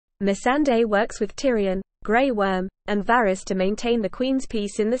Missandei works with Tyrion, Grey Worm, and Varys to maintain the Queen's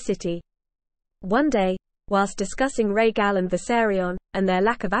peace in the city. One day, whilst discussing Rhaegal and Viserion, and their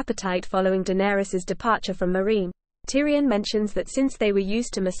lack of appetite following Daenerys' departure from Meereen, Tyrion mentions that since they were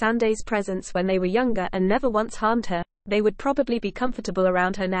used to Missandei's presence when they were younger and never once harmed her, they would probably be comfortable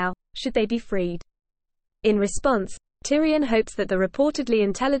around her now, should they be freed. In response, Tyrion hopes that the reportedly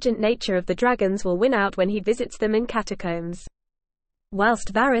intelligent nature of the dragons will win out when he visits them in catacombs.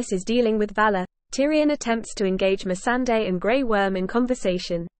 Whilst Varys is dealing with Valor, Tyrion attempts to engage Missandei and Grey Worm in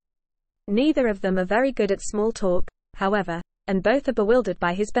conversation. Neither of them are very good at small talk, however, and both are bewildered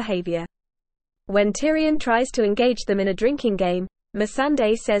by his behavior. When Tyrion tries to engage them in a drinking game,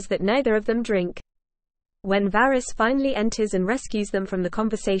 Missandei says that neither of them drink. When Varys finally enters and rescues them from the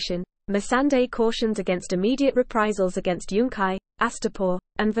conversation, Missandei cautions against immediate reprisals against Yunkai, Astapor,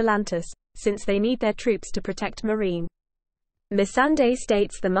 and Volantis, since they need their troops to protect Meereen. Missandei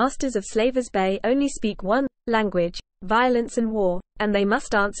states the masters of Slavers Bay only speak one language, violence and war, and they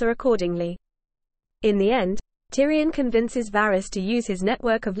must answer accordingly. In the end, Tyrion convinces Varys to use his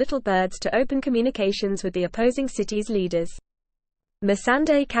network of little birds to open communications with the opposing cities' leaders.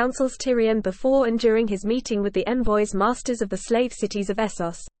 Missandei counsels Tyrion before and during his meeting with the envoys masters of the slave cities of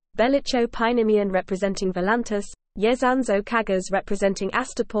Essos, Belicho Pinimian representing Volantis, Yezanzo Kagas representing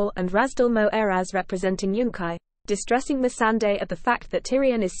Astapor and Razdal Mo-Eraz representing Yunkai, distressing Missandei at the fact that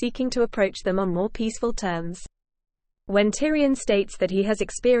Tyrion is seeking to approach them on more peaceful terms. When Tyrion states that he has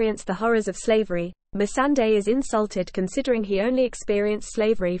experienced the horrors of slavery, Missandei is insulted considering he only experienced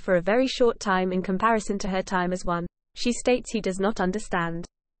slavery for a very short time in comparison to her time as one. She states he does not understand.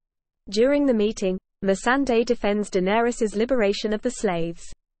 During the meeting, Missandei defends Daenerys' liberation of the slaves.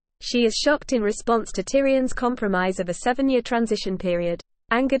 She is shocked in response to Tyrion's compromise of a 7-year transition period,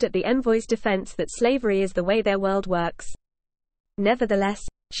 angered at the envoy's defense that slavery is the way their world works. Nevertheless,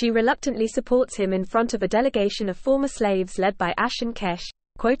 she reluctantly supports him in front of a delegation of former slaves led by Ash and Kesh,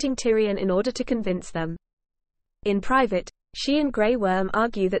 quoting Tyrion in order to convince them. In private, she and Grey Worm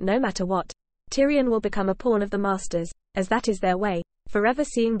argue that no matter what, Tyrion will become a pawn of the masters, as that is their way, forever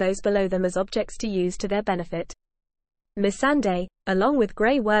seeing those below them as objects to use to their benefit. Missandei, along with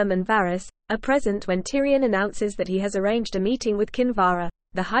Grey Worm and Varys, are present when Tyrion announces that he has arranged a meeting with Kinvara,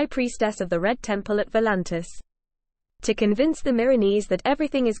 the high priestess of the Red Temple at Volantis. To convince the Meereenese that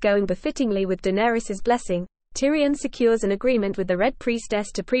everything is going befittingly with Daenerys' blessing, Tyrion secures an agreement with the Red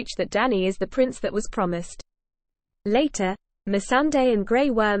Priestess to preach that Dany is the prince that was promised. Later, Missandei and Grey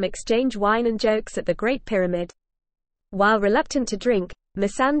Worm exchange wine and jokes at the Great Pyramid. While reluctant to drink,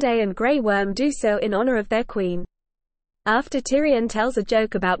 Missandei and Grey Worm do so in honor of their queen. After Tyrion tells a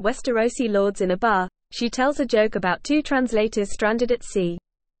joke about Westerosi lords in a bar, she tells a joke about 2 translators stranded at sea.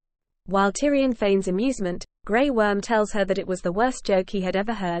 While Tyrion feigns amusement, Grey Worm tells her that it was the worst joke he had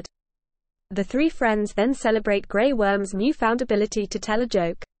ever heard. The 3 friends then celebrate Grey Worm's newfound ability to tell a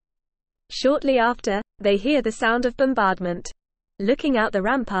joke. Shortly after, they hear the sound of bombardment. Looking out the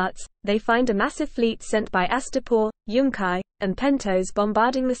ramparts, they find a massive fleet sent by Astapor, Yunkai, and Pentos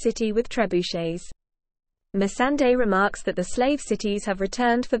bombarding the city with trebuchets. Missandei remarks that the slave cities have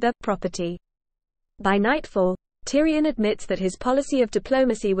returned for their property. By nightfall, Tyrion admits that his policy of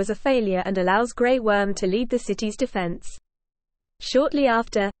diplomacy was a failure and allows Grey Worm to lead the city's defense. Shortly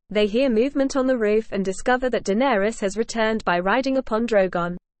after, they hear movement on the roof and discover that Daenerys has returned by riding upon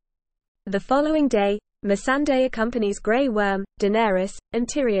Drogon. The following day, Missandei accompanies Grey Worm, Daenerys, and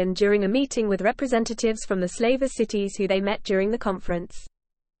Tyrion during a meeting with representatives from the slaver cities who they met during the conference.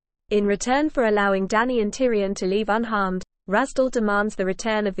 In return for allowing Dany and Tyrion to leave unharmed, Razdal demands the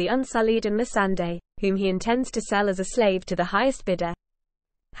return of the Unsullied and Missandei, whom he intends to sell as a slave to the highest bidder.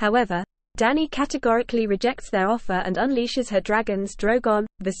 However, Dany categorically rejects their offer and unleashes her dragons Drogon,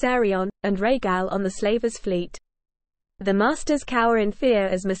 Viserion, and Rhaegal on the slavers' fleet. The masters cower in fear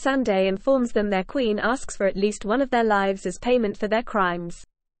as Missandei informs them their queen asks for at least one of their lives as payment for their crimes.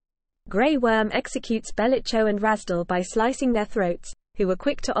 Grey Worm executes Belicho and Razdal by slicing their throats, who were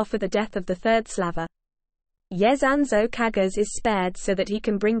quick to offer the death of the 3rd slaver. Yezanzo Kagas is spared so that he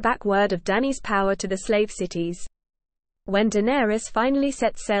can bring back word of Dany's power to the slave cities. When Daenerys finally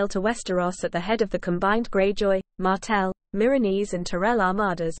sets sail to Westeros at the head of the combined Greyjoy, Martell, Meereenese and Tyrell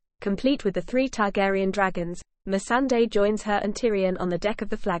armadas, complete with the 3 Targaryen dragons, Missandei joins her and Tyrion on the deck of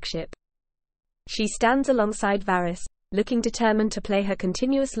the flagship. She stands alongside Varys, looking determined to play her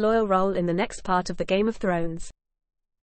continuous loyal role in the next part of the Game of Thrones.